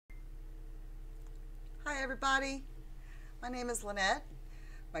everybody. My name is Lynette.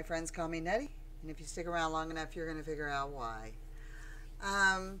 My friends call me Nutty, and if you stick around long enough, you're going to figure out why.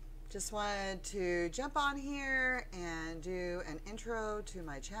 Just wanted to jump on here and do an intro to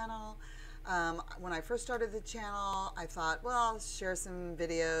my channel. When I first started the channel, I thought, well, I'll share some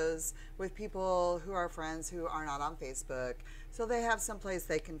videos with people who are friends who are not on Facebook, so they have some place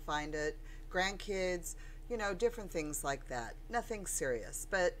they can find it. Grandkids, you know, different things like that. Nothing serious,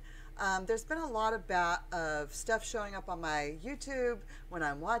 but there's been a lot of stuff showing up on my YouTube when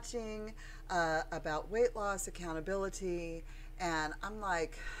I'm watching about weight loss, accountability, and I'm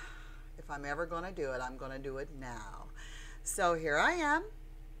like, if I'm ever going to do it, I'm going to do it now. So here I am.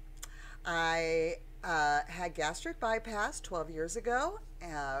 I had gastric bypass 12 years ago,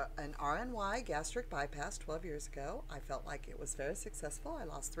 an RNY gastric bypass 12 years ago. I felt like it was very successful. I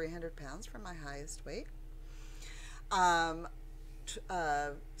lost 300 pounds from my highest weight.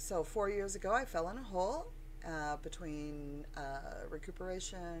 So 4 years ago, I fell in a hole between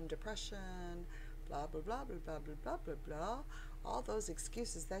recuperation, depression, blah, blah, blah, blah, blah, blah, blah, blah, blah. All those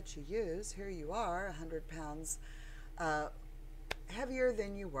excuses that you use. Here you are, 100 pounds heavier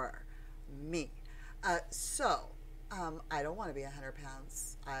than you were. Me. I don't want to be 100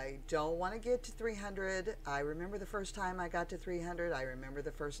 pounds. I don't want to get to 300. I remember the first time I got to 300. I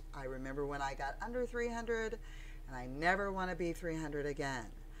remember when I got under 300, and I never want to be 300 again.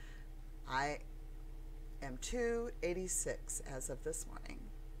 I am 286 as of this morning.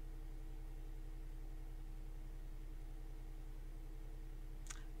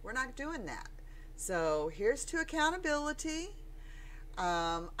 We're not doing that. So here's to accountability.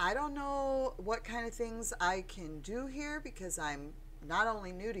 I don't know what kind of things I can do here because I'm not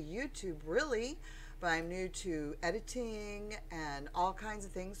only new to YouTube really, but I'm new to editing and all kinds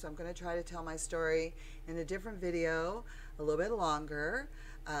of things. So I'm going to try to tell my story in a different video, a little bit longer.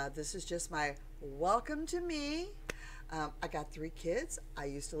 This is just my welcome to me. I got 3 kids. I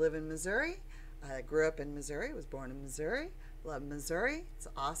used to live in Missouri. I grew up in Missouri, was born in Missouri. Love Missouri. It's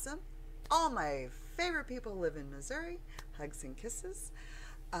awesome. All my favorite people live in Missouri. Hugs and kisses.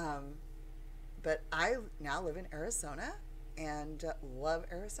 But I now live in Arizona and love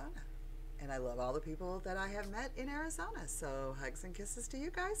Arizona. And I love all the people that I have met in Arizona. So hugs and kisses to you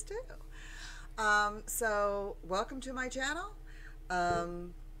guys too. So welcome to my channel.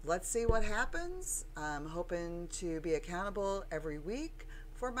 Let's see what happens. I'm hoping to be accountable every week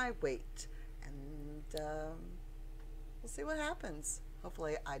for my weight. And we'll see what happens.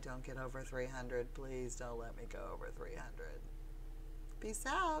 Hopefully I don't get over 300. Please don't let me go over 300. Peace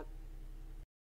out.